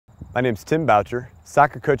My name's Tim Boucher,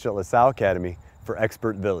 soccer coach at LaSalle Academy for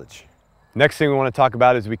Expert Village. Next thing we want to talk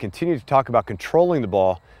about is we continue to talk about controlling the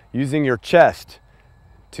ball using your chest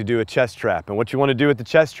to do a chest trap. And what you want to do with the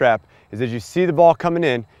chest trap is as you see the ball coming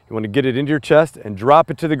in, you want to get it into your chest and drop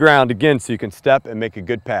it to the ground again so you can step and make a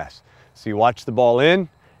good pass. So you watch the ball in,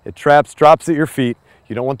 it traps, drops at your feet.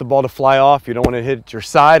 You don't want the ball to fly off. You don't want to hit your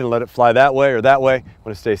side and let it fly that way or that way. You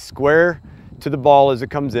want to stay square to the ball as it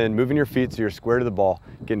comes in, moving your feet so you're square to the ball.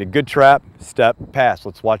 Getting a good trap, step, pass.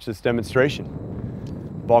 Let's watch this demonstration.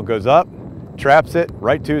 Ball goes up, traps it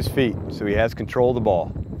right to his feet, so he has control of the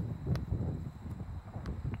ball.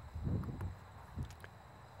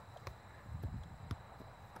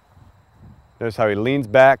 Notice how he leans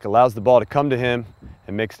back, allows the ball to come to him,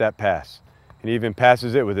 and makes that pass. And he even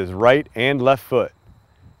passes it with his right and left foot.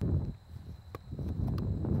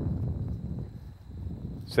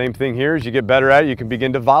 Same thing here, as you get better at it, you can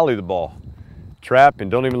begin to volley the ball. Trap and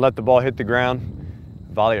don't even let the ball hit the ground.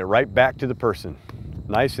 Volley it right back to the person.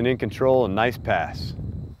 Nice and in control and nice pass.